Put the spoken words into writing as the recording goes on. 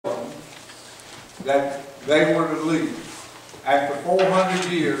that they were to leave. After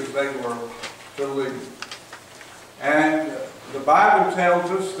 400 years, they were to leave. And the Bible tells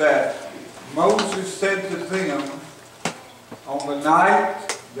us that Moses said to them on the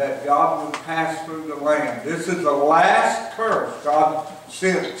night that God would pass through the land. This is the last curse. God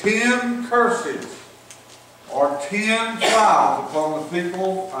sent 10 curses or 10 trials upon the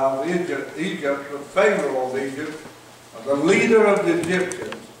people of Egypt, the Pharaoh of Egypt, the leader of the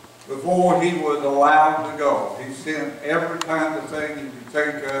Egyptians, before he was allowed to go. He sent every kind of thing you could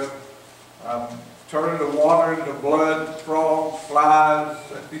think of. Turning the water into blood, frogs, flies,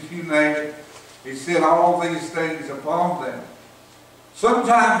 you name it. He sent all these things upon them.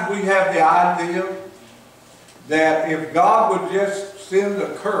 Sometimes we have the idea that if God would just send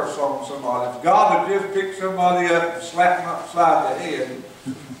a curse on somebody, if God would just pick somebody up and slap them upside the head,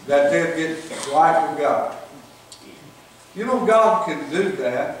 that they'd get right with God. You know, God can do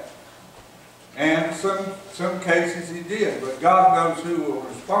that. And some cases he did, but God knows who will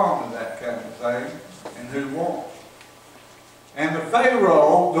respond to that kind of thing and who won't. And the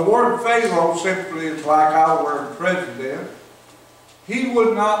Pharaoh, the word Pharaoh simply is like our word president. He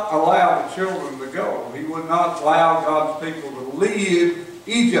would not allow the children to go. He would not allow God's people to leave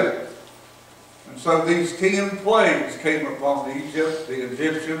Egypt. And so these 10 plagues came upon Egypt, the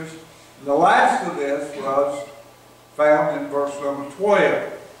Egyptians. And the last of this was found in verse number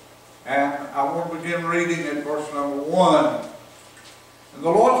 12. And I want to begin reading at verse number 1. And the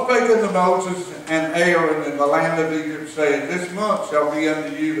Lord spake unto Moses and Aaron in the land of Egypt, saying, This month shall be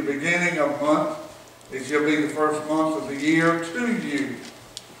unto you the beginning of months. It shall be the first month of the year to you.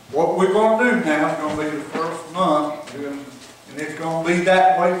 What we're going to do now is going to be the first month, and it's going to be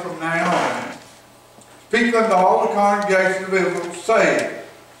that way from now on. Speak unto all the congregation of Israel, saying,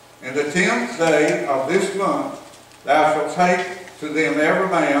 In the 10th day of this month thou shalt take to them every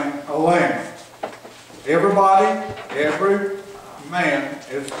man a lamb. Everybody, every man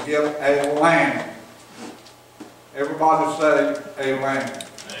is to give a lamb. Everybody say a lamb.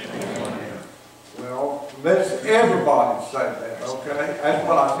 Amen. Well, let's everybody say that, okay? That's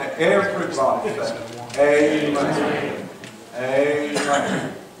what I said. Everybody say a lamb. A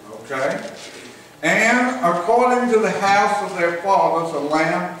lamb. Okay? And according to the house of their fathers, a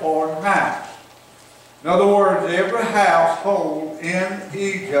lamb for an house. In other words, every household in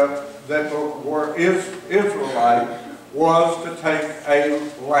Egypt that were Israelite was to take a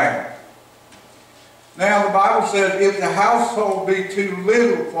lamb. Now the Bible says, if the household be too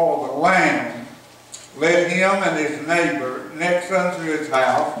little for the lamb, let him and his neighbor next unto his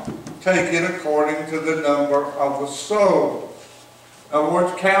house take it according to the number of the souls. In other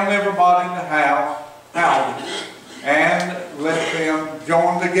words, count everybody in the houses, and let them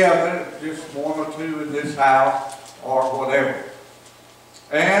join together, just one or two in this house or whatever.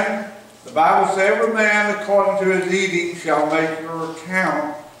 And the Bible says, every man according to his eating shall make your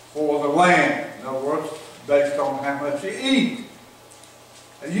account for the land. In other words, based on how much you eat.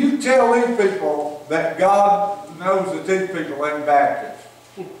 And you tell these people that God knows that these people ain't Baptists.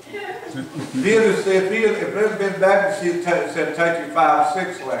 If it had been Baptist, he'd said take you 5,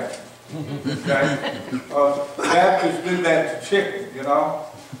 6 lambs. Okay? Baptists do that to chicken, you know.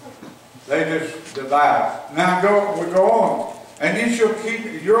 They just divide. Now we go on. And you shall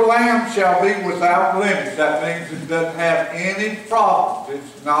keep, your lamb shall be without blemish. That means it doesn't have any problems.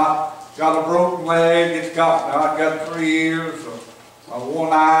 It's not got a broken leg, it's not got 3 ears, or 1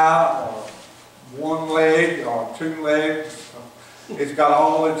 eye, or 1 leg, or 2 legs. It's got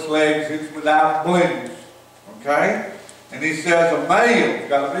all its legs, it's without blemish. Okay? And he says a male, it's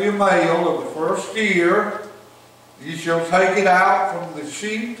got to be a male of the first year. You shall take it out from the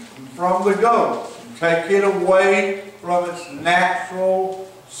sheep and from the goats, and take it away from its natural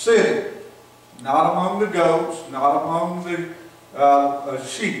sitting. Not among the goats, not among the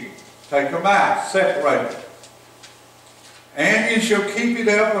sheep. Take them out, separate them. And you shall keep it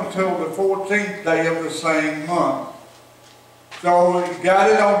up until the 14th day of the same month. So you got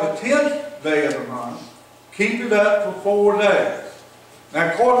it on the 10th day of the month. Keep it up for 4 days.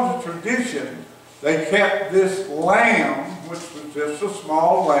 Now according to tradition, they kept this lamb, which was just a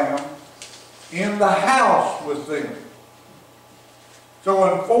small lamb, in the house with them.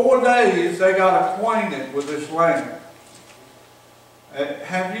 So in 4 days, they got acquainted with this lamb.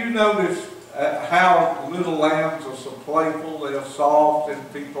 Have you noticed how little lambs are so playful? They're soft,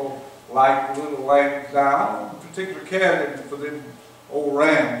 and people like little lambs. Now, I'm a particular cat for them old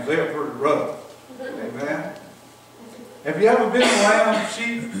rams. They're pretty rough. Amen. Have you ever been around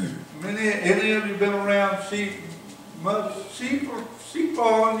sheep? Any of you been around sheep? Sheep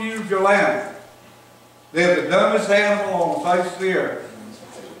are unusual animals. They're the dumbest animal on the face of the earth.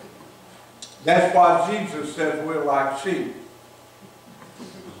 That's why Jesus says we're like sheep.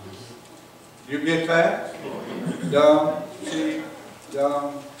 You get that? Dumb, sheep,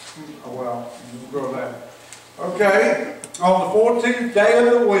 dumb. Oh, well, you grow that. Okay. On the 14th day of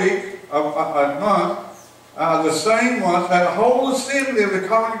the week, a month, the same month, that the whole assembly of the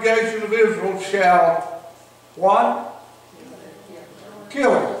congregation of Israel shall, what?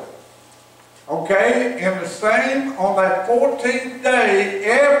 Kill him. Okay? In the same, on that 14th day,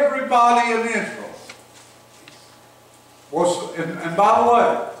 everybody in Israel was, and by the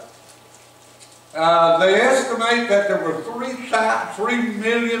way, they estimate that there were 3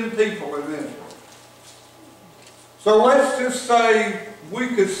 million people in Israel. So let's just say, we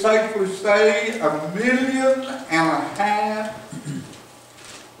could safely say 1.5 million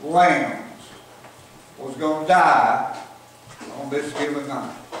lambs was going to die on this given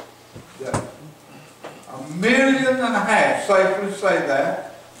night. 1.5 million, safely say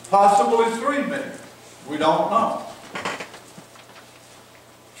that. Possibly 3 million. We don't know.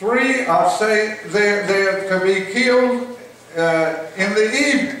 Say they're to be killed in the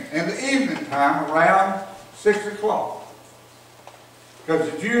evening time around 6 o'clock. Because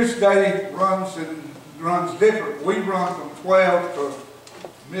the Jewish day runs different. We run from 12 to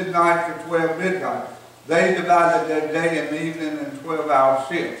midnight to 12 midnight. They divided their day and evening in 12-hour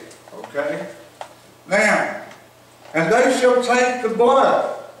shifts. Okay? Now, and they shall take the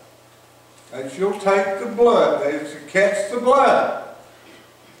blood. They shall take the blood. They shall catch the blood.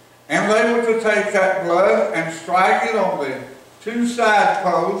 And they were to take that blood and strike it on the 2 side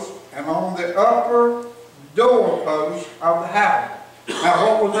posts and on the upper door posts of the house. Now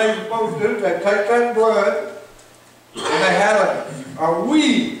what were they supposed to do? They'd take that blood and they had a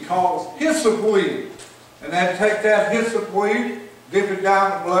weed called hyssop weed. And they'd take that hyssop weed, dip it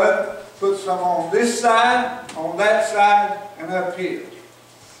down the blood, put some on this side, on that side, and up here.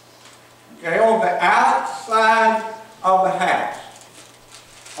 Okay, on the outside of the house.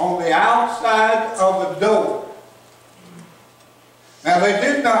 On the outside of the door. Now they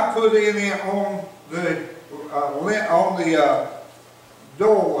did not put any on the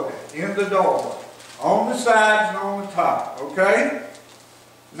doorway, in the doorway, on the sides and on the top. Okay?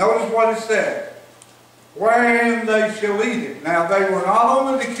 Notice what it said. Wherein they shall eat it. Now they were not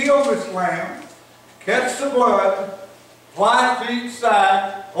only to kill this lamb, catch the blood, apply to each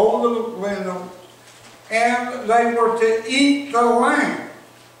side over the window, and they were to eat the lamb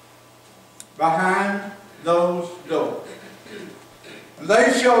behind those doors.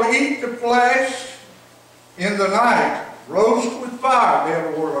 They shall eat the flesh in the night, roast with fire.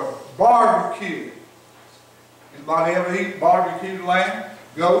 They were barbecue. Anybody ever eat barbecued lamb?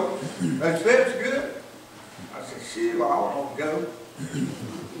 Goat? They said it's good. I said, shoot, I want goat.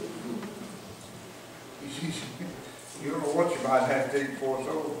 You don't know what you might have to eat before it's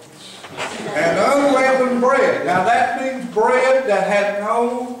over. And unleavened bread. Now that means bread that had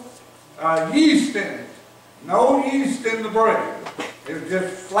no yeast in it. No yeast in the bread. It was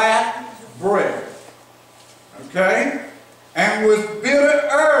just flat bread. Okay? And with bitter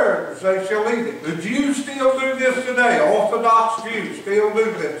herbs they shall eat it. The Jews still do this today. Orthodox Jews still do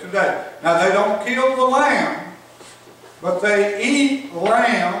this today. Now they don't kill the lamb, but they eat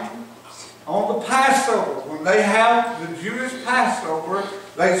lamb on the Passover. When they have the Jewish Passover,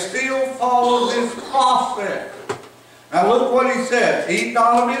 they still follow this process. Now look what he says. Eat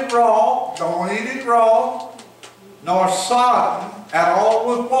not of it raw. Don't eat it raw. Nor sodden at all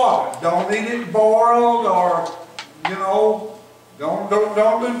with water. Don't eat it boiled or, you know, don't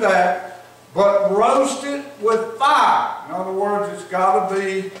do that. But roast it with fire. In other words, it's got to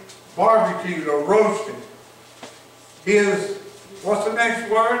be barbecued or roasted. What's the next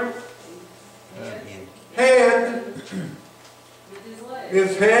word? Head.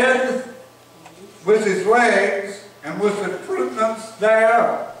 His head with his legs and with the prudence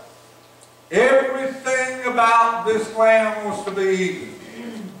thereof. Everything about this lamb was to be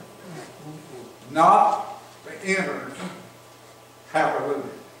eaten. Not the innards. Hallelujah.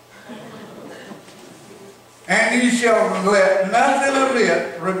 And ye shall let nothing of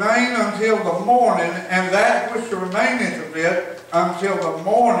it remain until the morning, and that which remaineth of it until the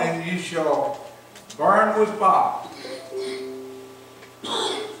morning ye shall burn with fire.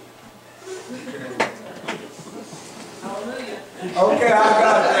 Okay, I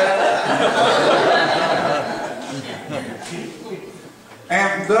got that.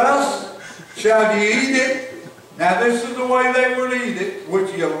 And thus shall ye eat it. Now this is the way they would eat it,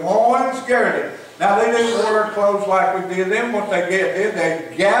 with your loins girded. Now they didn't wear clothes like we did then. What they did,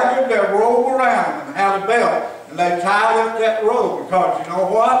 they gathered their robe around them and had a belt. And they tied up that robe because you know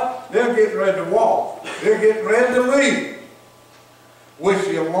what? They're getting ready to walk. They're getting ready to leave.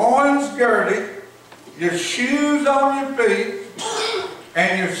 with your loins girded, your shoes on your feet,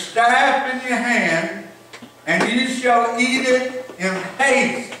 and your staff in your hand, and you shall eat it in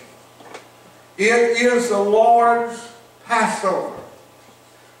haste. It is the Lord's Passover.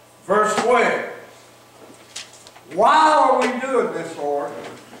 Verse 12. Why are we doing this, Lord?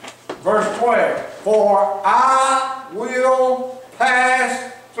 Verse 12. For I will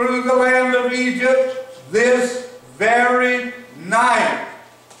pass through the land of Egypt this very night,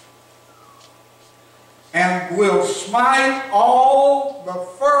 and will smite all the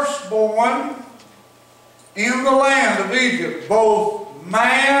firstborn in the land of Egypt, both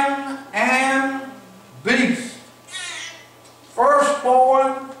man and beast.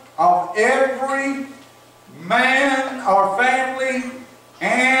 Firstborn of every man or family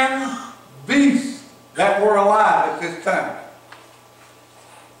and beast that were alive at this time.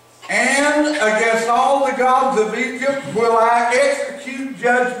 And against all the gods of Egypt will I execute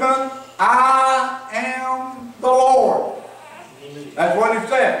judgment. I am the Lord. That's what he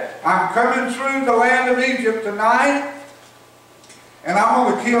said. I'm coming through the land of Egypt tonight, and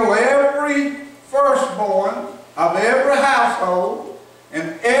I'm going to kill every firstborn of every household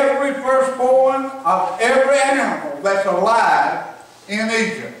and every firstborn of every animal that's alive in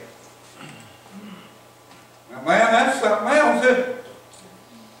Egypt. Now, man, that's something else, isn't it?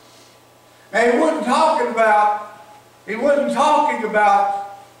 Now, he wasn't talking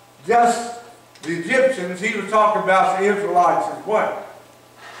about just the Egyptians. He was talking about the Israelites as well.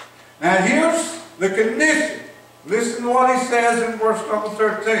 Now, here's the condition. Listen to what he says in verse number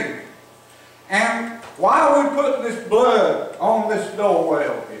 13. And why are we putting this blood on this doorway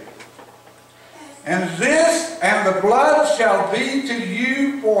over here? And the blood shall be to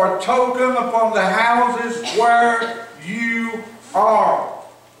you for a token upon the houses where you are.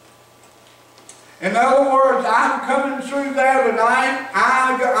 In other words, I'm coming through there tonight.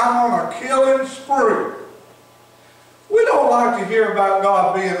 I'm on a killing spree. We don't like to hear about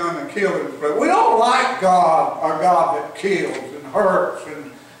God being on a killing spree. We don't like God, a God that kills and hurts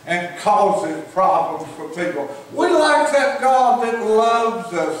and causes problems for people. We like that God that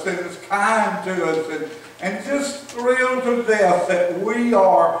loves us and is kind to us and just thrilled to death that we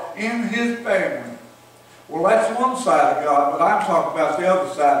are in His family. Well, that's one side of God, but I'm talking about the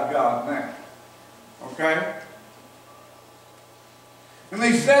other side of God now. Okay? And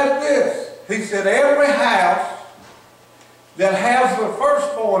he said this. He said, every house that has the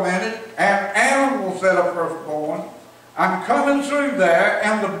firstborn in it and animals that are firstborn, I'm coming through there,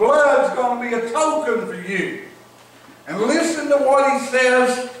 and the blood's going to be a token for you. And listen to what he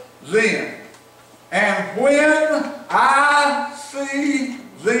says then. And when I see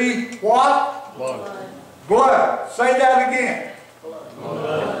the what? Blood. Blood. Say that again.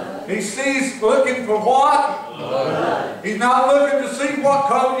 Blood. He sees looking for what? Blood. He's not looking to see what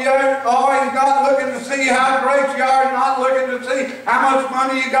color you are. He's not looking to see how great you are. He's not looking to see how much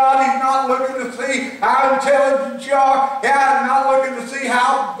money you got. He's not looking to see how intelligent you are. He's not looking to see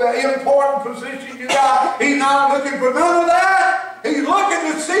how important position you got. He's not looking for none of that. He's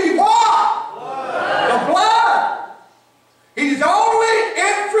looking to see what? Blood. The blood. He's only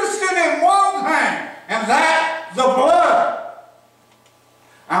interested in one thing, and that's the blood.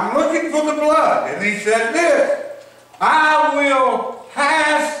 I'm looking for the blood. And he said this, I will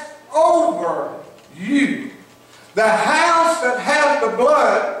pass over you. The house that has the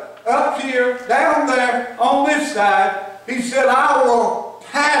blood up here, down there, on this side, he said, I will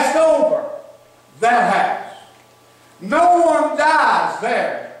pass over that house. No one dies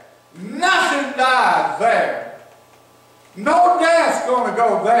there. Nothing dies there. No death's going to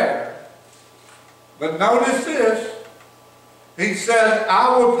go there. But notice this. He said,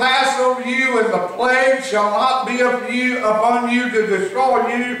 I will pass over you, and the plague shall not be upon you to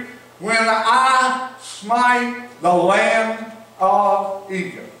destroy you when I smite the land of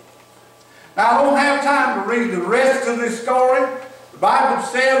Egypt. Now, I don't have time to read the rest of this story. The Bible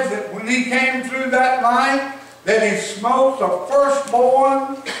says that when he came through that night, that he smote the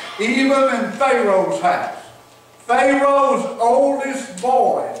firstborn even in Pharaoh's house. Pharaoh's oldest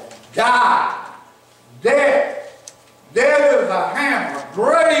boy died. Dead. Dead as a hammer,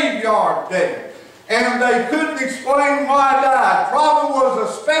 graveyard dead. And they couldn't explain why he died. Probably was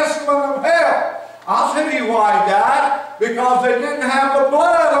a specimen of hell. I'll tell you why he died. Because they didn't have the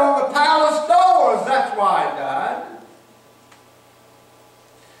blood on the palace doors. That's why he died.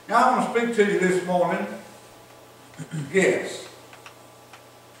 Now I'm going to speak to you this morning. Yes.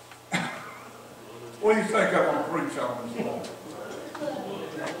 What do you think I'm going to preach on this morning?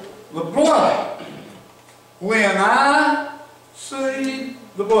 The blood. When I see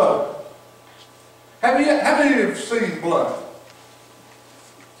the blood. How many of you have seen blood?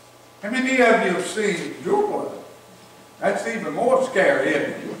 How many of you have seen your blood? That's even more scary,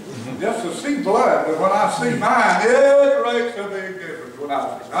 isn't it? Just to see blood, but when I see mine, it makes a big difference when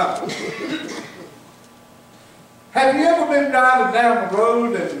I see mine. Have you ever been driving down the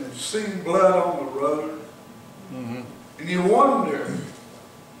road and seen blood on the road? Mm-hmm. And you wonder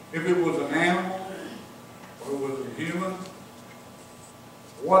if it was an animal or was it human?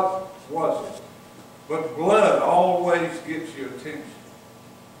 What was it? But blood always gets your attention.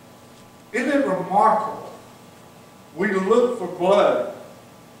 Isn't it remarkable? We look for blood.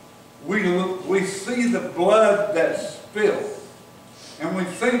 We see the blood that's spilled. And we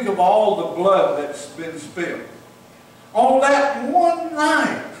think of all the blood that's been spilled. On that one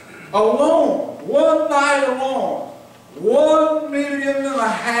night alone, 1.5 million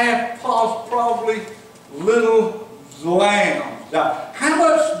probably little lambs died. How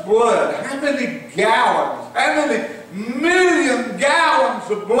much blood, how many gallons, how many million gallons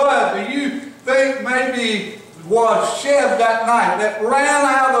of blood do you think maybe was shed that night, that ran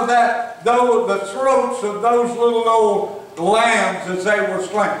out of the throats of those little old lambs as they were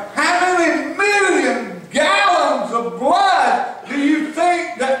slain? How many million gallons of blood do you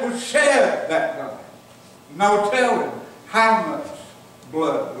think that was shed that night? No telling how much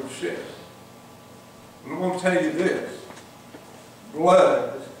blood was shed. But I'm going to tell you this.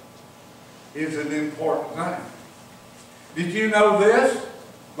 Blood is an important thing. Did you know this?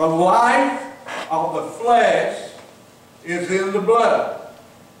 The life of the flesh is in the blood.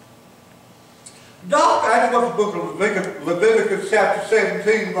 That's what the book of Leviticus chapter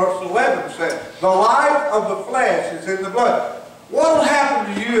 17 verse 11 says. The life of the flesh is in the blood. What will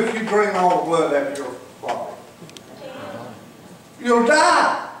happen to you if you bring all the blood out of your body? You'll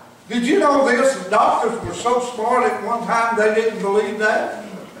die. Did you know this? The doctors were so smart at one time they didn't believe that.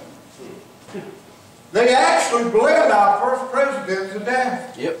 They actually bled our first president to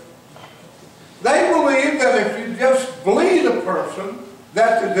death. Yep. They believed that if you just bleed a person,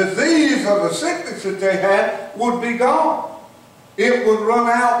 that the disease or the sickness that they had would be gone. It would run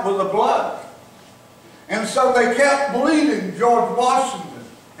out with the blood. And so they kept bleeding George Washington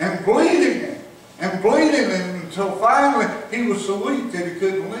and bleeding him and bleeding him until finally he was so weak that he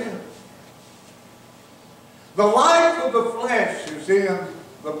couldn't live. The life of the flesh is in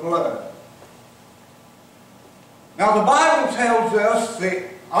the blood. Now the Bible tells us the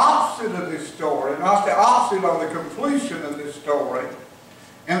opposite of this story, not the opposite of the completion of this story.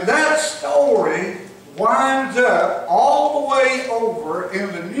 And that story winds up all the way over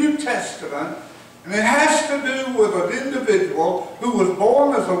in the New Testament, and it has to do with an individual who was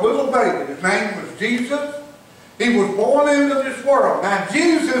born as a little baby. His name was Jesus. He was born into this world. Now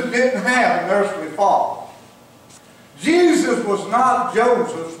Jesus didn't have an earthly father. Jesus was not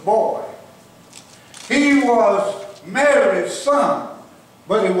Joseph's boy. He was Mary's son,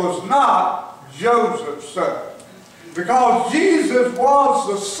 but he was not Joseph's son. Because Jesus was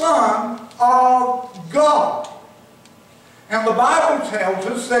the Son of God. And the Bible tells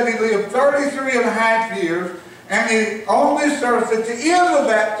us that he lived 33.5 years, and on this earth, at the end of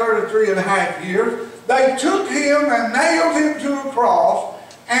that 33.5 years, they took him and nailed him to a cross,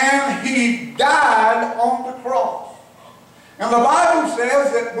 and he died on the cross. And the Bible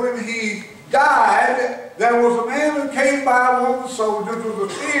says that when he died, there was a man who came by, one of the soldiers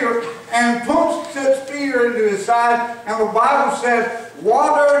with a spear, and punched that spear into his side, and the Bible says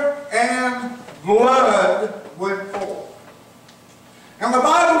water and blood went forth. And the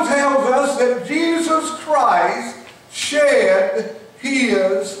Bible tells us that Jesus Christ shed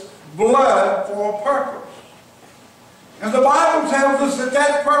his blood for a purpose. And the Bible tells us that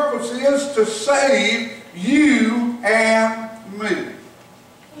that purpose is to save you and me.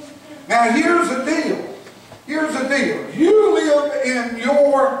 Now here's the deal. Here's the deal. You live in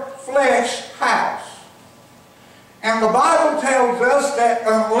your flesh house. And the Bible tells us that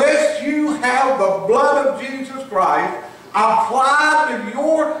unless you have the blood of Jesus Christ applied to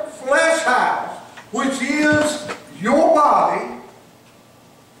your flesh house, which is your body.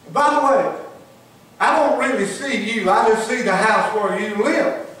 By the way, I don't really see you. I just see the house where you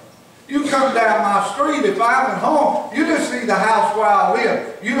live. You come down my street, if I'm at home, you just see the house where I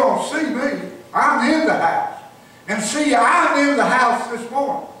live. You don't see me. I'm in the house. And see, I'm in the house this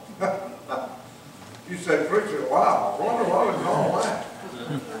morning. You say, preacher, wow, what is all that?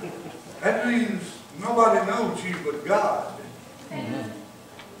 That means nobody knows you but God. Amen.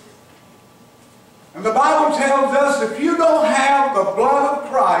 And the Bible tells us if you don't have the blood of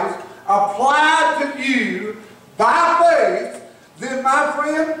Christ applied to you by faith, then my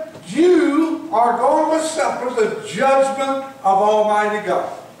friend, you are going to suffer the judgment of Almighty God.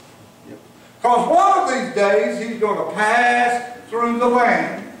 Because one of these days He's going to pass through the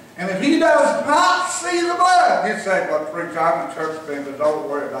land, And if he does not see the blood, you say, well, preacher, I'm a church member, don't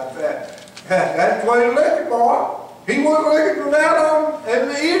worry about that. That's what he's looking for. He wasn't looking for that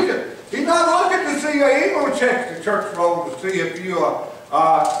in Egypt. He's not looking to see, he ain't going to check the church roll to see if you are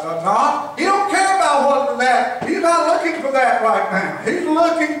not. He don't care about whether that. He's not looking for that right now. He's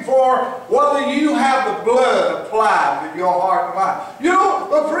looking for whether you have the blood applied to your heart and life. You know,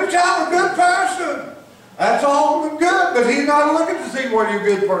 but preacher, I'm a good person. That's all good, but he's not looking to see whether you're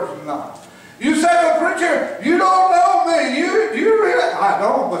a good person or not. You say, well, preacher, you don't know me. You really, I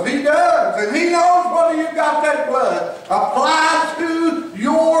don't, but he does. And he knows whether you've got that blood applied to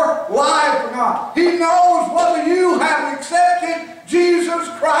your life or not. He knows whether you have accepted Jesus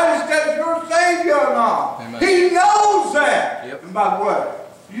Christ as your Savior or not. Amen. He knows that. Yep. And by the way,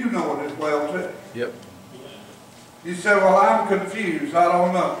 you know it as well too. Yep. You say, well, I'm confused. I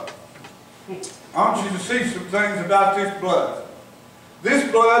don't know. I want you to see some things about this blood. This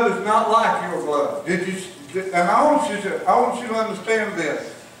blood is not like your blood. And I want you to understand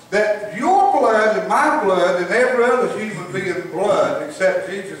this. That your blood and my blood and every other human being's blood except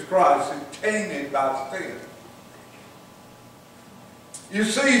Jesus Christ is tainted by sin. You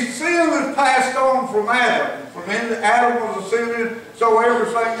see, sin is passed on from Adam. From Adam was a sinner, so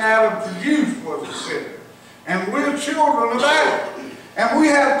everything Adam produced was a sinner. And we're children of Adam. And we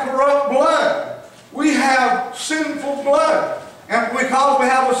have corrupt blood. We have sinful blood. And because we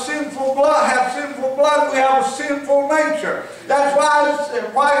have a sinful blood, we have a sinful nature. That's why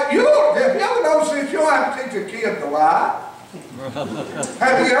if you ever notice, you don't have to teach a kid to lie.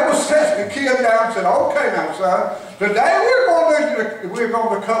 Have you ever set the kid down and said, okay now son, today we're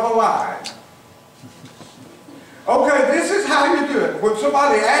going to cover lies. Okay, this is how you do it. When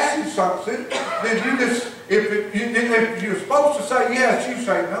somebody asks you something, then you just, if you're supposed to say yes, you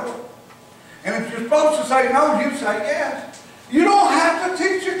say no. And if you're supposed to say no, you say yes. You don't have to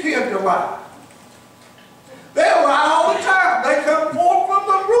teach your kid to lie. They lie all the time. They come forth from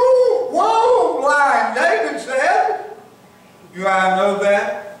the womb lying. David said, you I know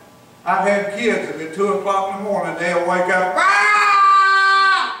that? I've had kids that at 2 o'clock in the morning, they'll wake up,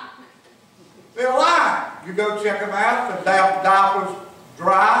 ah! They're lying. You go check them out, the diaper's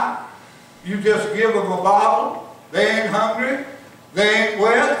dry. You just give them a bottle. They ain't hungry. They ain't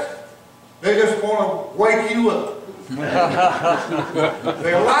wet. They just want to wake you up.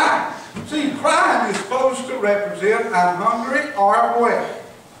 They're lying. See, crying is supposed to represent I'm hungry or I'm wet.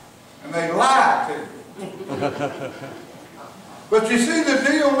 And they lie to you. But you see, the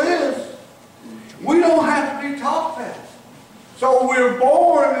deal is, we don't have to be taught that. So we're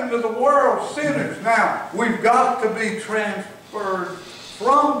born into the world sinners. Now, we've got to be transferred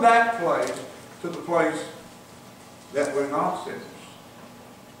from that place to the place that we're not sinners.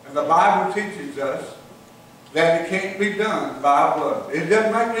 And the Bible teaches us that it can't be done by blood. It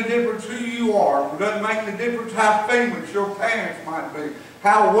doesn't make any difference who you are. It doesn't make any difference how famous your parents might be,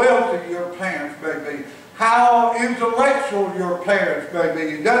 how wealthy your parents may be, how intellectual your parents may be.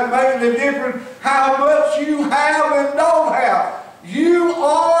 It doesn't make any difference how much you have and don't have. You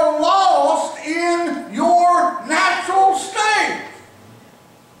are lost in your natural state.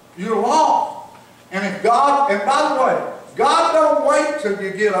 You're lost. And if God, and by the way, God don't wait till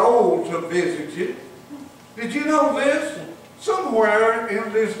you get old to visit you. Did you know this? Somewhere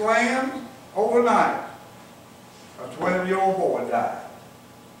in this land, overnight, a 12-year-old boy died.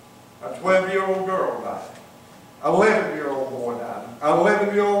 A 12-year-old girl died. An 11-year-old boy died. An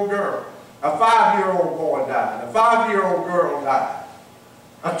 11-year-old girl. A 5-year-old boy died. A 5-year-old girl died.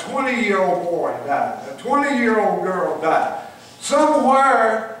 A 20-year-old boy died. A 20-year-old girl died.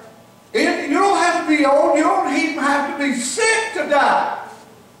 Somewhere, you don't have to be old. You don't even have to be sick to die.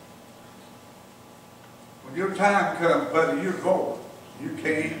 When your time comes, buddy, you're going. You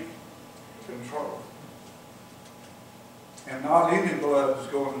can't control it. And not any blood is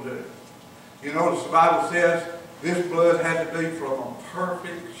going to do it. You notice the Bible says this blood had to be from a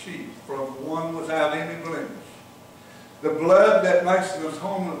perfect sheep, from one without any blemish. The blood that makes us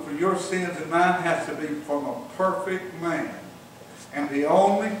atonement for your sins and mine has to be from a perfect man. And the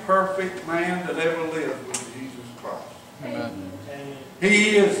only perfect man that ever lived was Jesus Christ. Amen.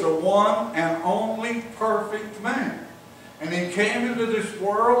 He is the one and only perfect man. And he came into this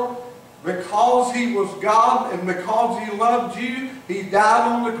world because he was God and because he loved you. He died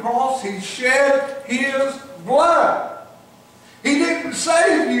on the cross. He shed his blood. He didn't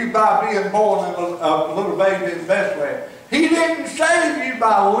save you by being born in a little baby in Bethlehem. He didn't save you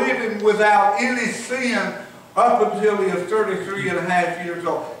by living without any sin up until he was 33 and a half years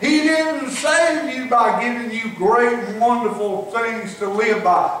old. He didn't save you by giving you great and wonderful things to live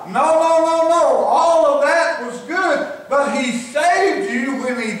by. No, no, no, no. All of that was good. But he saved you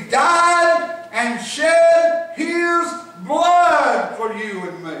when he died and shed his blood for you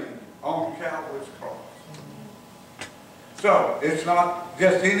and me on Calvary's cross. So, it's not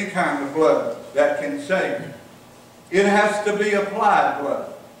just any kind of blood that can save you. It has to be applied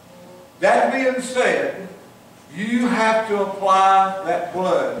blood. That being said, you have to apply that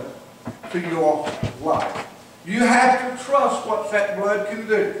blood to your life. You have to trust what that blood can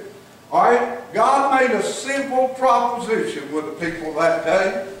do. Alright? God made a simple proposition with the people that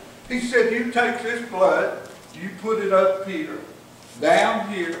day. He said, you take this blood, you put it up here, down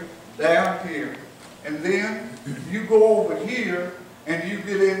here, and then you go over here and you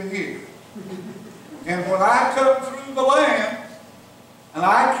get in here. And when I come through the land, and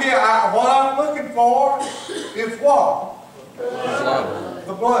what I'm looking for is what?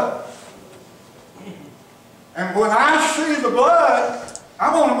 The blood. And when I see the blood,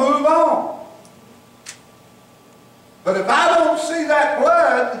 I'm going to move on. But if I don't see that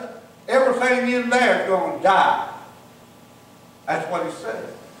blood, everything in there is going to die. That's what he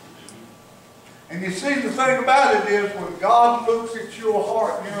said. And you see, the thing about it is, when God looks at your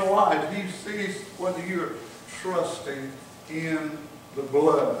heart and your life, he sees whether you're trusting in the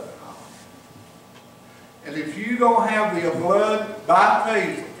blood. And if you don't have the blood by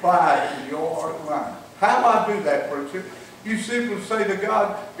faith applied to your heart and mind, how do I do that, preacher? You simply say to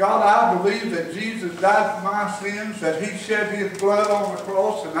God, God, I believe that Jesus died for my sins, that he shed his blood on the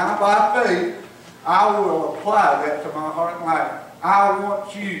cross, and now by faith, I will apply that to my heart and life. I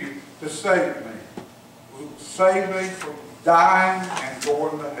want you to save me. Save me from dying and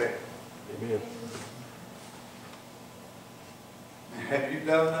going to hell. Amen. Have you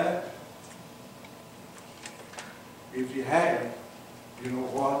done that? If you have, you know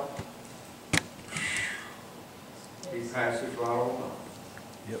what? He passes right on by.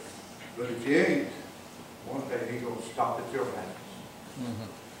 Yep. But if you ain't, one day he's going to stop at your house.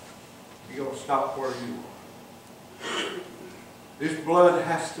 He's going to stop where you are. This blood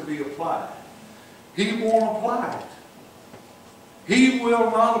has to be applied. He won't apply it. He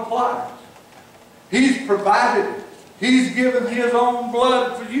will not apply it. He's provided it. He's given his own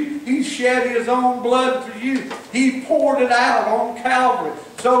blood for you. He shed his own blood for you. He poured it out on Calvary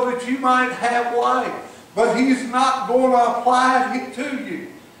so that you might have life. But he's not going to apply it to you.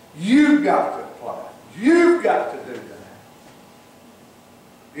 You've got to apply it. You've got to do that.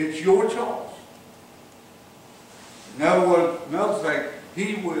 It's your choice. Another thing,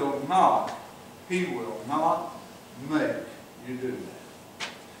 he will not make you do that.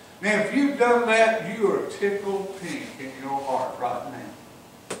 Now, if you've done that, you are tickled pink in your heart right now.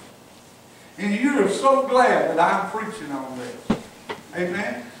 And you're so glad that I'm preaching on this.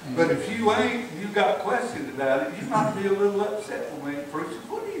 Amen? But if you ain't, you got questions about it, you might be a little upset with me preaching.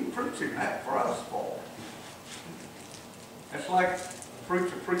 What are you preaching that for us for? That's like the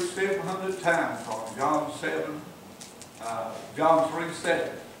preacher preached 700 times on John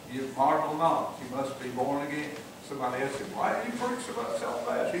 3:7. You marvel not, you must be born again. Somebody asked him, why do you preach about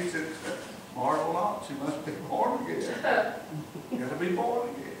salvation? He said, marvel not, you must be born again. You got to be born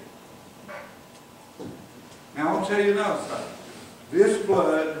again. Now I want to tell you another thing. This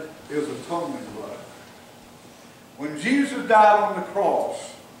blood is atoning blood. When Jesus died on the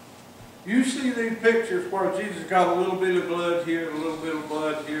cross, you see these pictures where Jesus got a little bit of blood here, a little bit of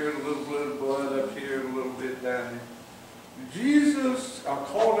blood here, a little bit of blood up here, a little bit down here. Jesus,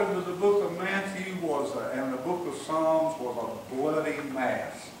 according to the book of Matthew and the book of Psalms, was a bloody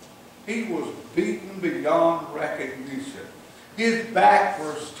mass. He was beaten beyond recognition. His back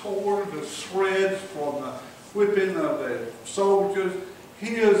was torn to shreds from the whipping of the soldiers.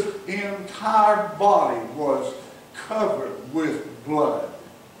 His entire body was covered with blood.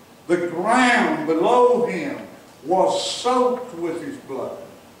 The ground below him was soaked with his blood.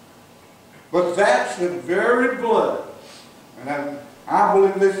 But that's the very blood. And I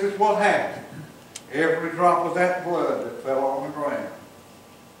believe this is what happened. Every drop of that blood that fell on the ground,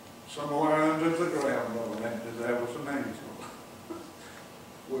 somewhere under the ground, there was an angel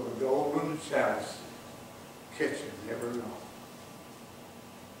with a golden chalice catching every drop.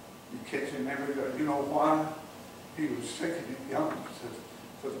 You catching every drop. You know why? He was taking it young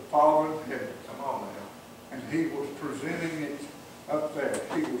to the Father in heaven. Come on now. And he was presenting it up there.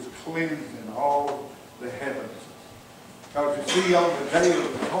 He was cleansing all the heavens. Because you see, on the Day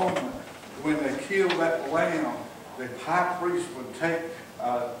of Atonement, when they killed that lamb, the high priest would take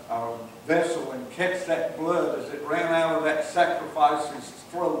a vessel and catch that blood as it ran out of that sacrifice's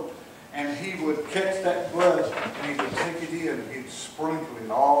throat, and he would catch that blood and he would take it in and he'd sprinkle it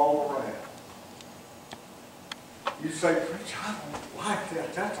all around. You say, preacher, I don't like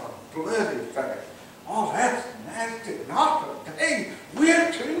that. That's a bloody thing. Oh, that's nasty. Not today.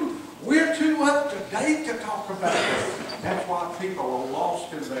 We're too up to date to talk about it. That's why people are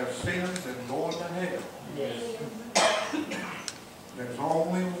lost in their sins and going to hell. Yes. There's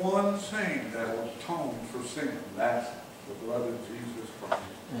only one thing that will atone for sin. That's the blood of Jesus Christ.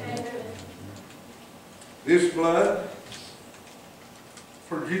 Amen. This blood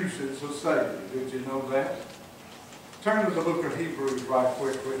produces a Savior. Did you know that? Turn to the book of Hebrews right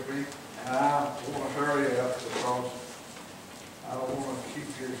quick with me. And I want to hurry up because I don't want to keep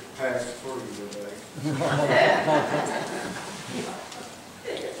you past 3 today.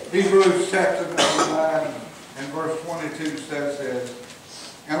 Hebrews chapter 9 and verse 22 says this,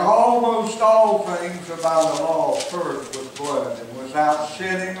 and almost all things are by the law purged with blood, and without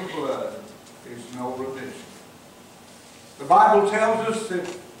shedding of blood is no remission. The Bible tells us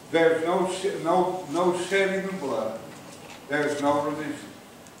that there's no shedding of blood. There's no remission.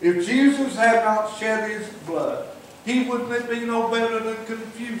 If Jesus had not shed his blood, he would be no better than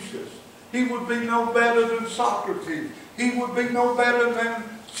Confucius. He would be no better than Socrates. He would be no better than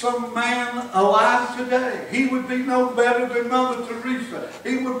some man alive today. He would be no better than Mother Teresa.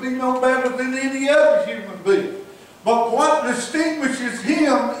 He would be no better than any other human being. But what distinguishes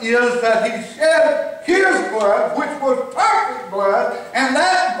him is that he shed his blood, which was perfect blood, and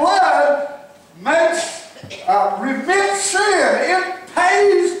that blood remits sin. It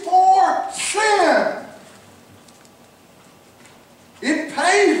pays for sin. It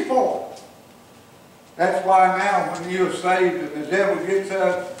pays for it. That's why now when you're saved and the devil gets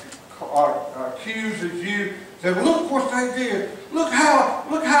up or accuses you, say, look what they did. Look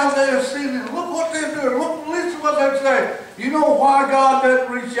how they're sinning. Look what they're doing. Listen to what they say. You know why God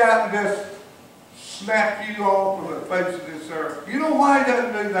doesn't reach out and just snap you off of the face of this earth? You know why he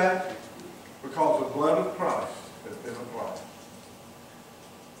doesn't do that? Because the blood of Christ has been applied.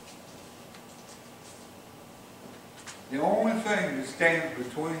 The only thing that stands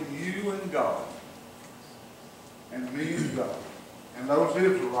between you and God, and me and God, and those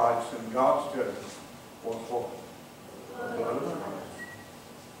Israelites in God's judgment, was what? The blood of Christ.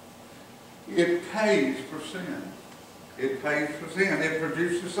 It pays for sin. It pays for sin. It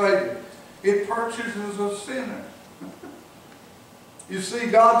produces Savior. It purchases a sinner. You see,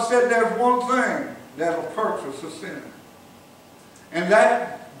 God said there's one thing that will purchase a sinner. And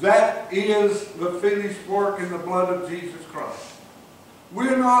that is the finished work in the blood of Jesus Christ.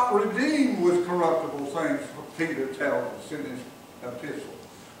 We're not redeemed with corruptible things, Peter tells us in his epistle.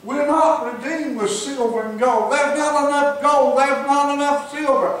 We're not redeemed with silver and gold. There's not enough gold. There's not enough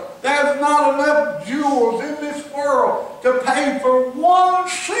silver. There's not enough jewels in this world to pay for one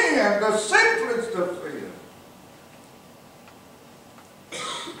sin, the simplest of sins.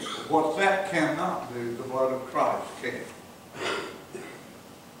 What that cannot do, the blood of Christ can.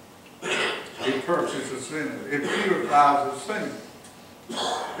 It purchases a sinner. It purifies a sinner.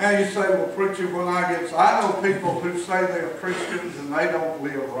 Now you say, well, preacher, when I know people who say they're Christians and they don't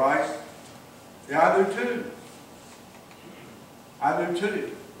live right. Yeah, I do too. I do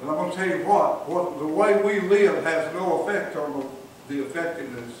too. But I'm going to tell you what the way we live has no effect on the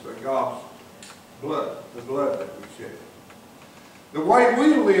effectiveness of God's blood, the blood that we shed. The way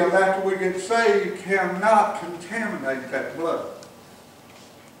we live after we get saved cannot contaminate that blood.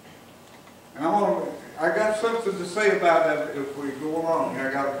 And I got something to say about that if we go along here.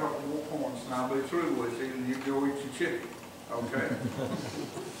 I got a couple more points and I'll be through with you and you go eat your chicken. Okay?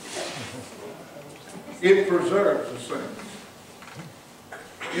 It preserves the saints.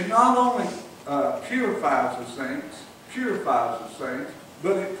 It not only purifies the saints,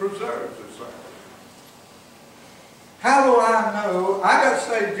 but it preserves the saints. How do I know? I got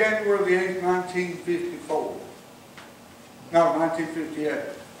saved January the 8th, 1954. No,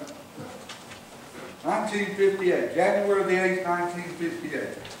 1958. 1958. January the 8th,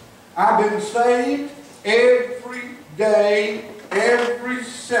 1958. I've been saved every day, every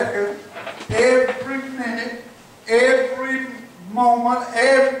second, every minute, every moment,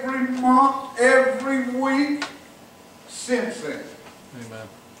 every month, every week since then. Amen.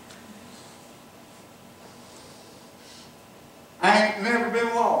 I ain't never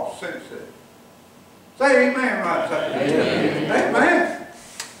been lost since then. Say amen right there. Amen. Amen.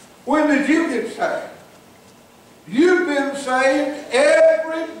 When did you get saved? You've been saved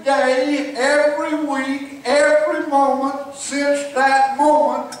every day, every week, every moment since that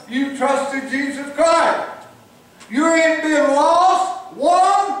moment you trusted Jesus Christ. You ain't been lost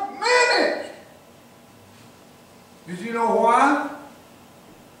 1 minute. Did you know why?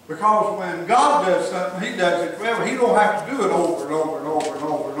 Because when God does something, He does it forever. He don't have to do it over and over and over and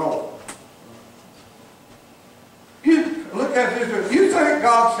over and over. You look at this. You think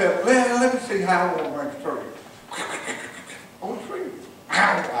God said, well, let me see how I want to make a tree. On a tree.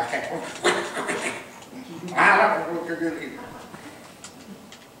 I don't like that. I don't look good either.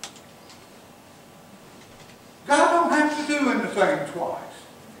 God don't have to do anything twice.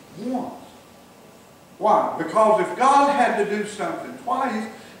 Once. Why? Because if God had to do something twice,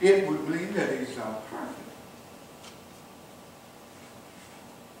 it would mean that He's not perfect.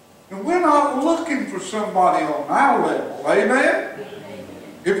 And we're not looking for somebody on our level. Amen?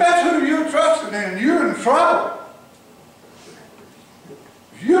 If that's who you're trusting in, you're in trouble.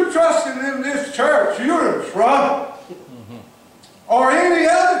 If you're trusting in this church, you're in trouble. Or any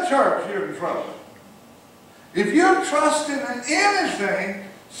other church, you're in trouble. If you're trusting in anything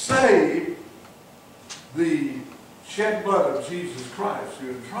save the shed blood of Jesus Christ,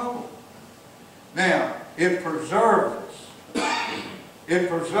 you're in trouble. Now, it preserves us. It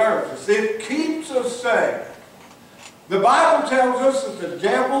preserves us. It keeps us safe. The Bible tells us that the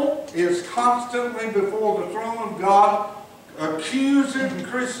devil is constantly before the throne of God accusing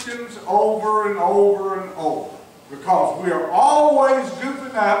Christians over and over and over. Because we are always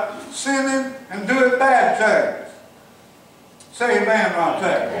goofing up, sinning, and doing bad things. Say amen right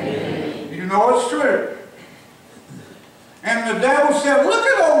there. Amen. You know it's true. And the devil said, look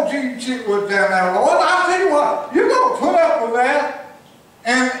at old Gene Chitwood down there, Lord. I'll tell you what, you're going to put up with that.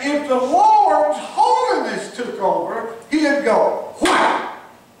 And if the Lord's holiness took over, He'd go, whack,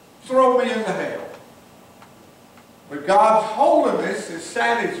 throw me into hell. But God's holiness is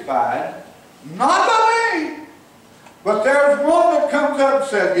satisfied, not by me, but there's one that comes up and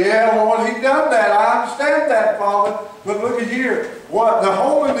says, yeah, Lord, He done that. I understand that, Father. But look at here. What the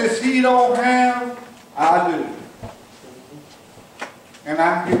holiness He don't have, I do. And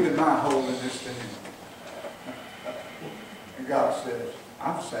I'm giving my holiness to Him. And God says,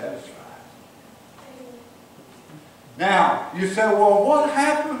 I'm satisfied. Now, you say, well, what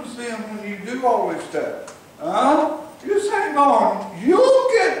happens then when you do all this stuff? You say, no, you'll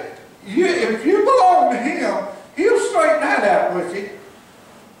get, if you belong to Him, He'll straighten that out with you.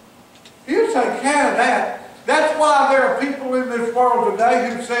 He'll take care of that. That's why there are people in this world today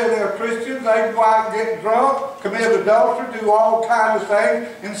who say they're Christians. They can go out and get drunk, commit adultery, do all kinds of things,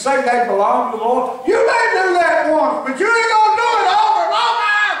 and say they belong to the Lord. You may do that once, but you ain't going to do it over and over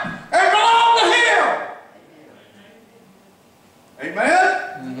and belong to Him. Amen?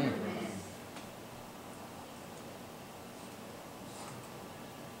 Mm-hmm.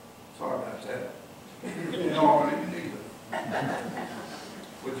 Sorry about that. You know, I didn't need it.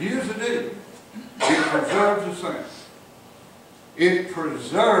 But here's the deal. It preserves the saints. It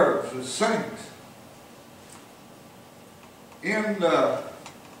preserves the saints. In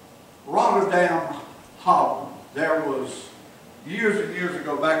Rotterdam, Holland, there was, years and years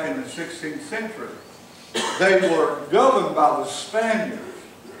ago, back in the 16th century, they were governed by the Spaniards.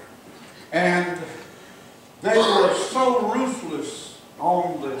 And they were so ruthless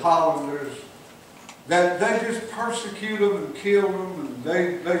on the Hollanders that they just persecuted them and killed them,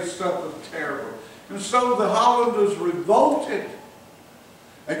 and they suffered terribly. And so the Hollanders revolted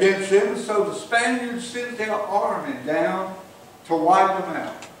against them, and so the Spaniards sent their army down to wipe them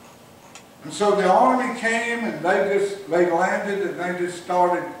out. And so the army came, and they landed, and they just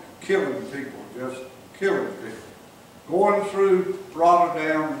started killing people, just killing people. Going through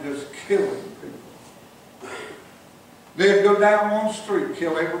Rotterdam and just killing people. They'd go down one street,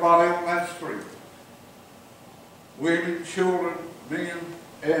 kill everybody on that street. Women, children, men,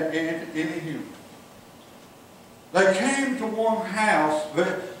 and any human. They came to one house.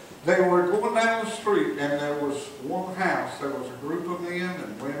 They were going down the street, and there was one house. There was a group of men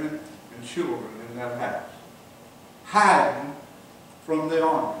and women and children in that house, hiding from the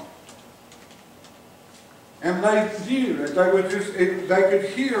army. And they knew that they could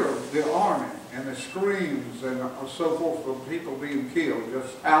hear the army and the screams and so forth of people being killed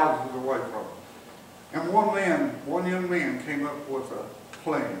just houses away from them. And one young man came up with a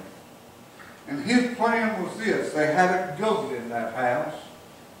plan. And his plan was this. They had a goat in that house,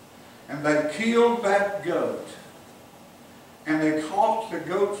 and they killed that goat. And they caught the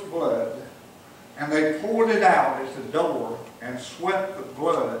goat's blood, and they poured it out at the door and swept the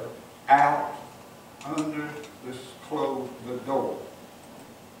blood out under the door.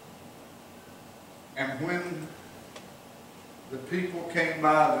 And when the people came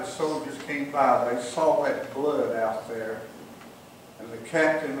by, the soldiers came by, they saw that blood out there. And the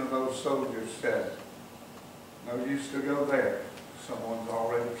captain of those soldiers said, no use to go there. Someone's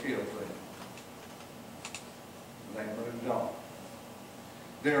already killed them. And they moved on.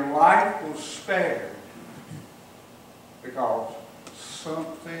 Their life was spared because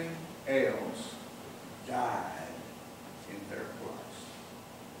something else died in their place.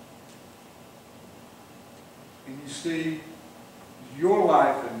 And you see, your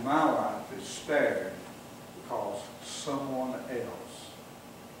life and my life is spared because someone else,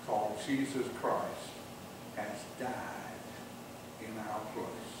 called Jesus Christ, has died in our place.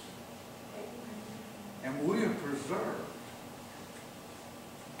 And we are preserved.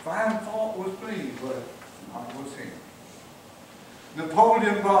 Find fault with me, but not with him.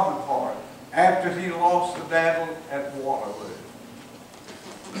 Napoleon Bonaparte, after he lost the battle at Waterloo,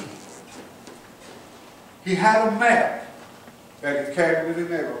 he had a map that he carried with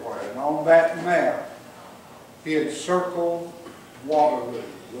him everywhere. And on that map, he had circled Waterloo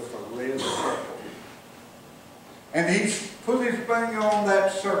with a red circle. And he put his finger on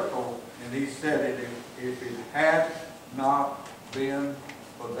that circle and he said, if it had not been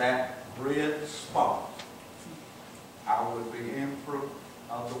for that red spot, I would be emperor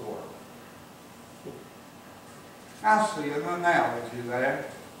of the world. I see an analogy there.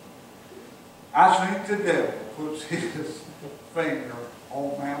 I think the devil puts his finger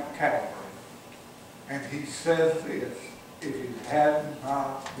on Mount Calvary and he says this, if it had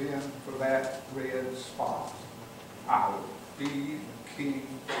not been for that red spot, I would be the king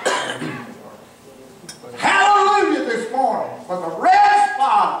of the universe. But hallelujah this morning for the red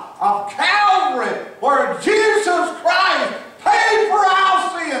spot of Calvary where Jesus Christ paid for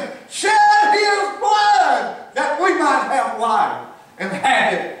our sin, shed his blood that we might have life and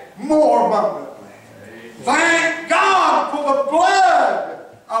have it more abundantly. Thank God for the blood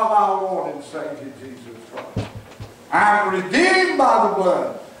of our Lord and Savior Jesus Christ. I'm redeemed by the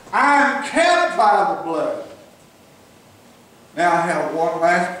blood. I'm kept by the blood. Now I have one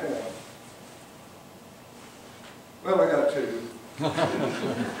last point. Well, I got two.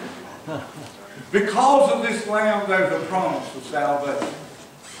 Because of this Lamb, there's a promise of salvation.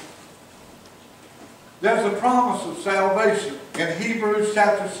 There's a promise of salvation in Hebrews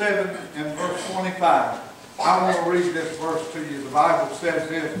chapter 7 and verse 25. I want to read this verse to you. The Bible says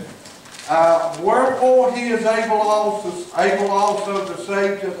this. Wherefore he is able also to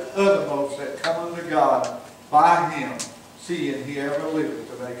save to the uttermost that come unto God by him, seeing he ever liveth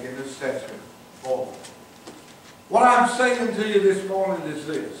to make intercession for them. What I'm saying to you this morning is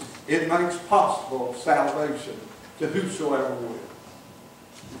this. It makes possible salvation to whosoever will.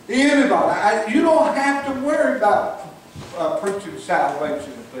 Anybody. You don't have to worry about preaching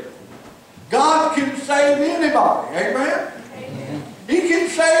salvation to people. God can save anybody. Amen? Amen. He can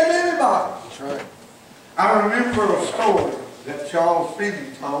save anybody. That's right. I remember a story that Charles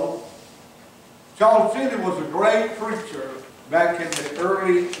Finney told. Charles Finney was a great preacher back in the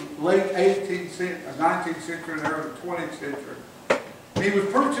late 18th century, 19th century and early 20th century. He was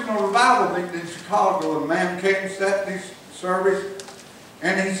preaching a revival meeting in Chicago, and a man came to that service,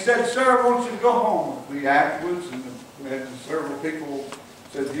 and he said, "Sir, I want you to go home with me afterwards." And several people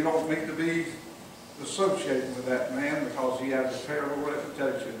said, "You don't need to be associated with that man because he has a terrible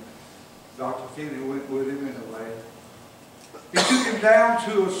reputation." Dr. Finney went with him anyway. He took him down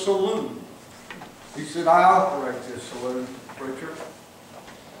to a saloon. He said, "I operate this saloon, preacher."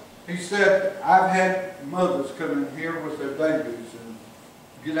 He said, "I've had mothers come in here with their babies and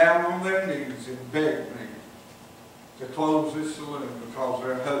get out on their knees and beg me to close this saloon because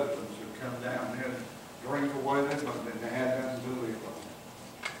their husbands have come down here and drink away their money and they had nothing to live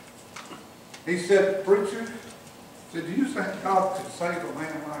on." He said, "Preacher," do you think God could save a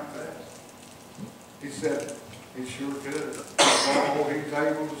man like that? He said, "He sure could. Oh, he's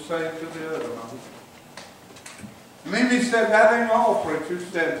able to save to the other one." And then he said, "That ain't all, preacher." He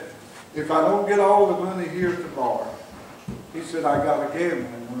said, "If I don't get all the money here at the bar," he said, "I got a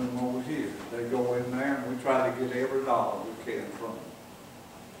gambling room over here. They go in there and we try to get every dollar we can from them."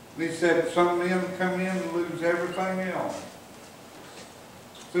 And he said, "Some men come in and lose everything else."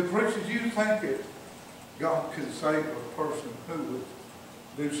 He said, "Preacher, do you think that God could save a person who would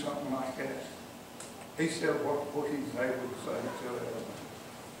do something like that?" He said, what he's able to save to everyone.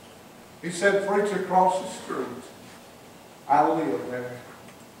 He said, "Preacher, across the street, I live there,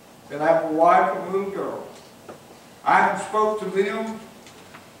 and I have a wife and a little girl. I haven't spoke to them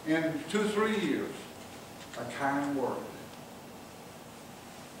in 2 or 3 years a kind word."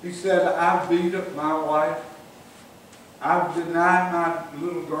 He said, "I've beat up my wife. I've denied my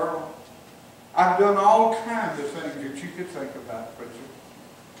little girl. I've done all kinds of things that you could think about, preacher."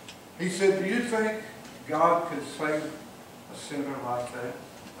 He said, "Do you think God could save a sinner like that?"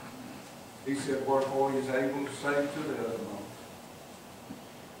 He said, "Wherefore he's able to save to the uttermost."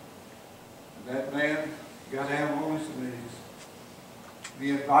 And that man got down on his knees. He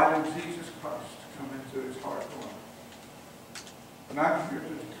invited Jesus Christ to come into his heart and life. And I'm here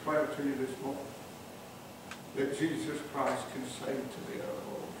to declare to you this morning that Jesus Christ can save to the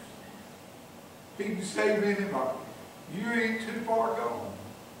uttermost. He can save anybody. You ain't too far gone.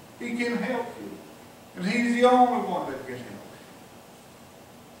 He can help you. And he's the only one that can help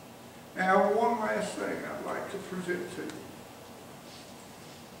you. Now, one last thing I'd like to present to you.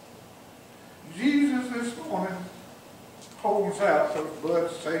 Jesus this morning holds out those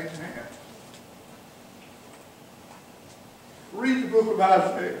blood-stained hands. Read the book of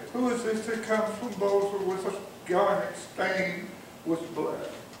Isaiah. Who is this that comes from those who with a garment stained with blood?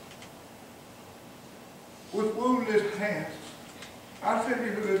 With wounded hands. I tell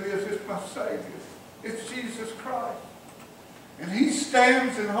you who it is. It's my Savior. It's Jesus Christ. And he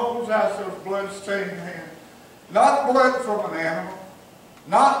stands and holds out those blood-stained hands. Not blood from an animal.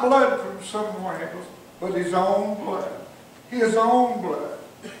 Not blood from somewhere else. But his own blood. His own blood.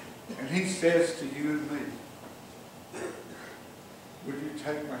 And he says to you and me, would you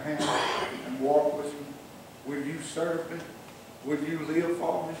take my hand and walk with me? Would you serve me? Would you live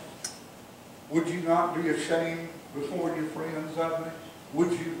for me? Would you not be ashamed before your friends of me?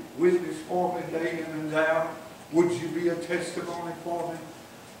 Would you witness for me day in and out? Would you be a testimony for me?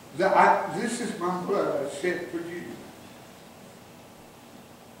 This is my blood shed for you.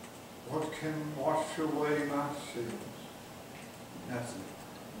 What can wash away my sins? Nothing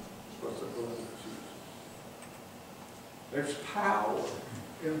but the blood of Jesus. There's power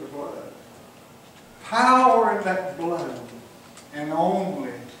in the blood. Power in that blood, and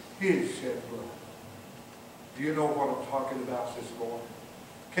only his shed blood. Do you know what I'm talking about this morning?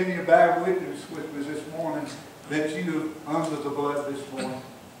 Can you bear witness with me this morning that you're under the blood this morning?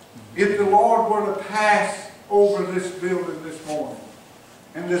 If the Lord were to pass over this building this morning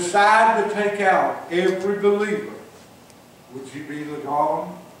and decide to take out every believer, would you be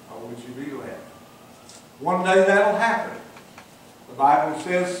gone or would you be left? One day that'll happen. The Bible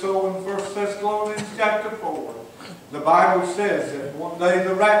says so in 1 Thessalonians chapter 4. The Bible says that one day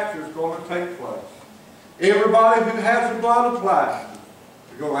the rapture is going to take place. Everybody who has the blood applied,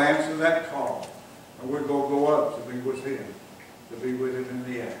 we're going to answer that call. And we're going to go up to be with him. To be with him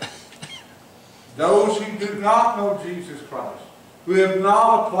in the air. Those who do not know Jesus Christ, who have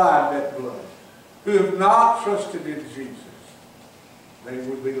not applied that blood, who have not trusted in Jesus, they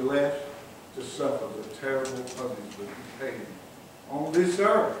would be left to suffer the terrible punishment he came on this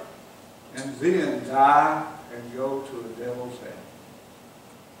earth, and then die and go to the devil's hell.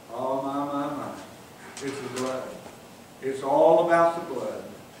 Oh, my. It's the blood. It's all about the blood.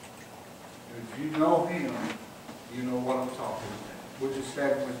 And if you know him, you know what I'm talking about. Would you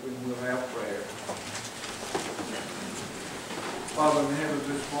stand with me and we'll have prayer. Father in heaven,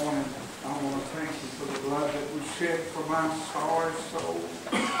 this morning, I want to thank you for the blood that was shed for my sorry soul.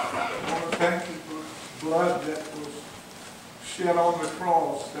 I want to thank you for the blood that was shed on the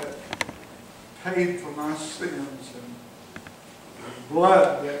cross that paid for my sins, and the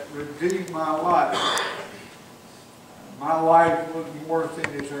blood that redeemed my life. My life wasn't worth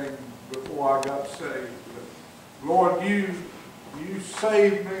anything before I got saved. But Lord, you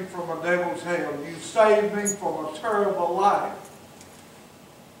saved me from a devil's hell. You saved me from a terrible life.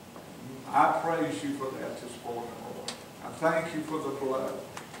 I praise you for that this morning, Lord. I thank you for the blood.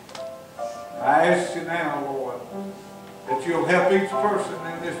 I ask you now, Lord, that you'll help each person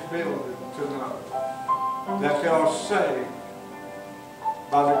in this building to know that they are saved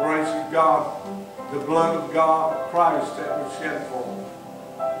by the grace of God, the blood of God, Christ that was shed for them.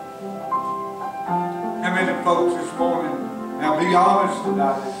 How many folks this morning, now be honest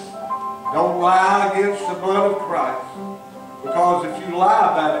about it, don't lie against the blood of Christ, because if you lie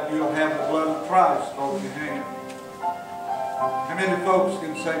about it, you'll have the blood of Christ on your hand. How many folks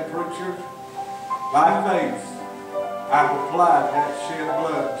can say, preacher, by faith, I've applied that shed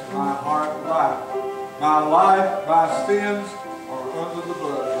blood to my heart and life. My life, my sins are under the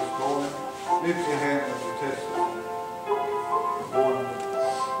blood this morning. Lift your hand as a testimony. Wonderful.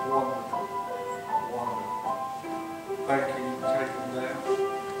 Wonderful. Wonderful. Thank you for taking that.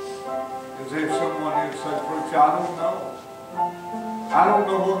 Is there someone here to say, preacher, I don't know. I don't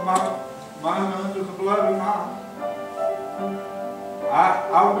know what mine under the blood or not.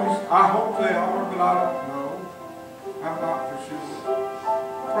 I hope they are, but I don't know. I'm not for sure.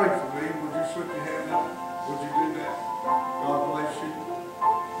 Pray for me. Would you slip your hand up? Would you do that? God bless you.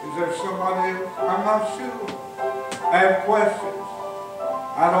 Is there somebody else? I'm not sure. I have questions.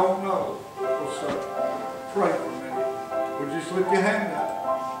 I don't know for certain. Pray for me. Would you slip your hand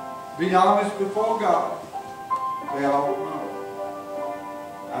up? Be honest before God. Say, I don't know.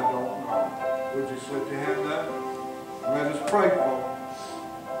 I don't know. Would you slip your hand up? Let us pray for them.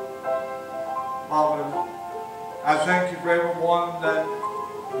 Father, I thank you for everyone that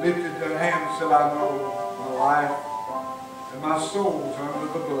lifted their hand and said, I know my life and my soul's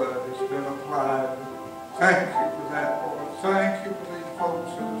under the blood. It's been applied. Thank you for that, Lord. Thank you for these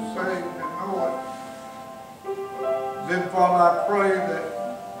folks that are saved and know it. Then, Father, I pray that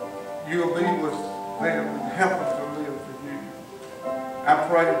you'll be with them and help them to live for you. I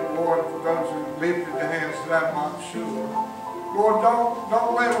pray, Lord, for those who lifted their hands that I'm not sure. Lord,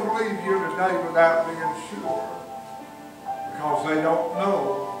 don't let them leave here today without being sure, because they don't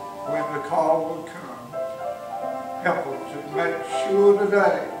know when the call will come. Help them to make sure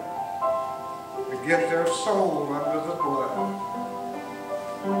today to get their soul under the blood.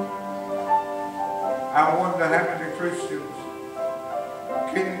 I wonder how many Christians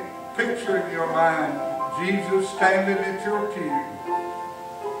can you picture in your mind Jesus standing at your pew.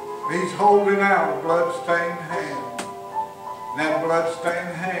 He's holding out a blood-stained hand. And that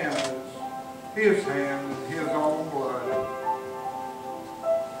blood-stained hand is his hand and his own blood.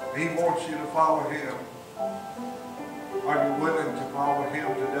 He wants you to follow him. Are you willing to follow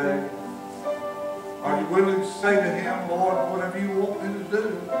him today? Are you willing to say to him, Lord, whatever you want me to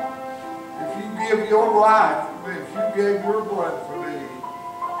do? If you give your life for me, if you gave your blood for me,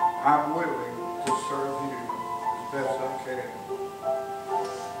 I'm willing to serve you as best I can.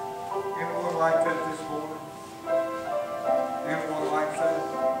 Anyone like that this morning? Anyone like that?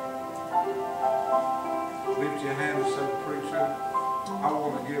 Lift your hand and say, preacher, I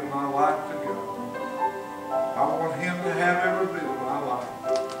want to give my life to God. I want him to have every bit of my life.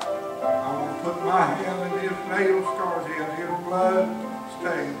 I want to put my hand in his nail-scarred hand, his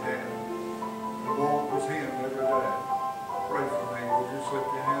blood-stained hand, and walk with him every day. Pray for me. Would you slip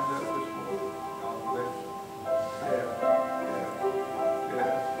your hand up this morning? God bless you.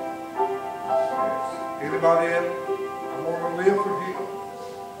 Yes. Anybody else? I want to live for him.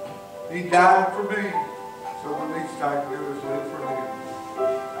 He died for me, so the least I can do is live for him.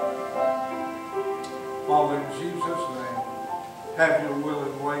 Father, in Jesus' name, have your will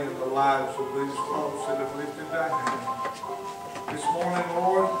and way in the lives of these folks that have lifted their hands. This morning,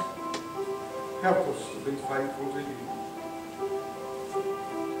 Lord, help us to be faithful to you.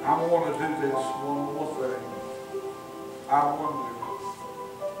 I want to do this one more thing. I wonder,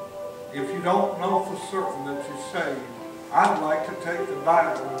 if you don't know for certain that you're saved, I'd like to take the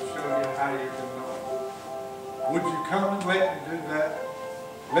Bible and show you how you can know. Would you come and let me do that?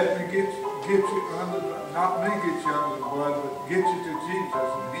 Let me get you under the, not me get you under the blood, but get you to Jesus,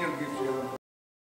 and he'll get you under the blood.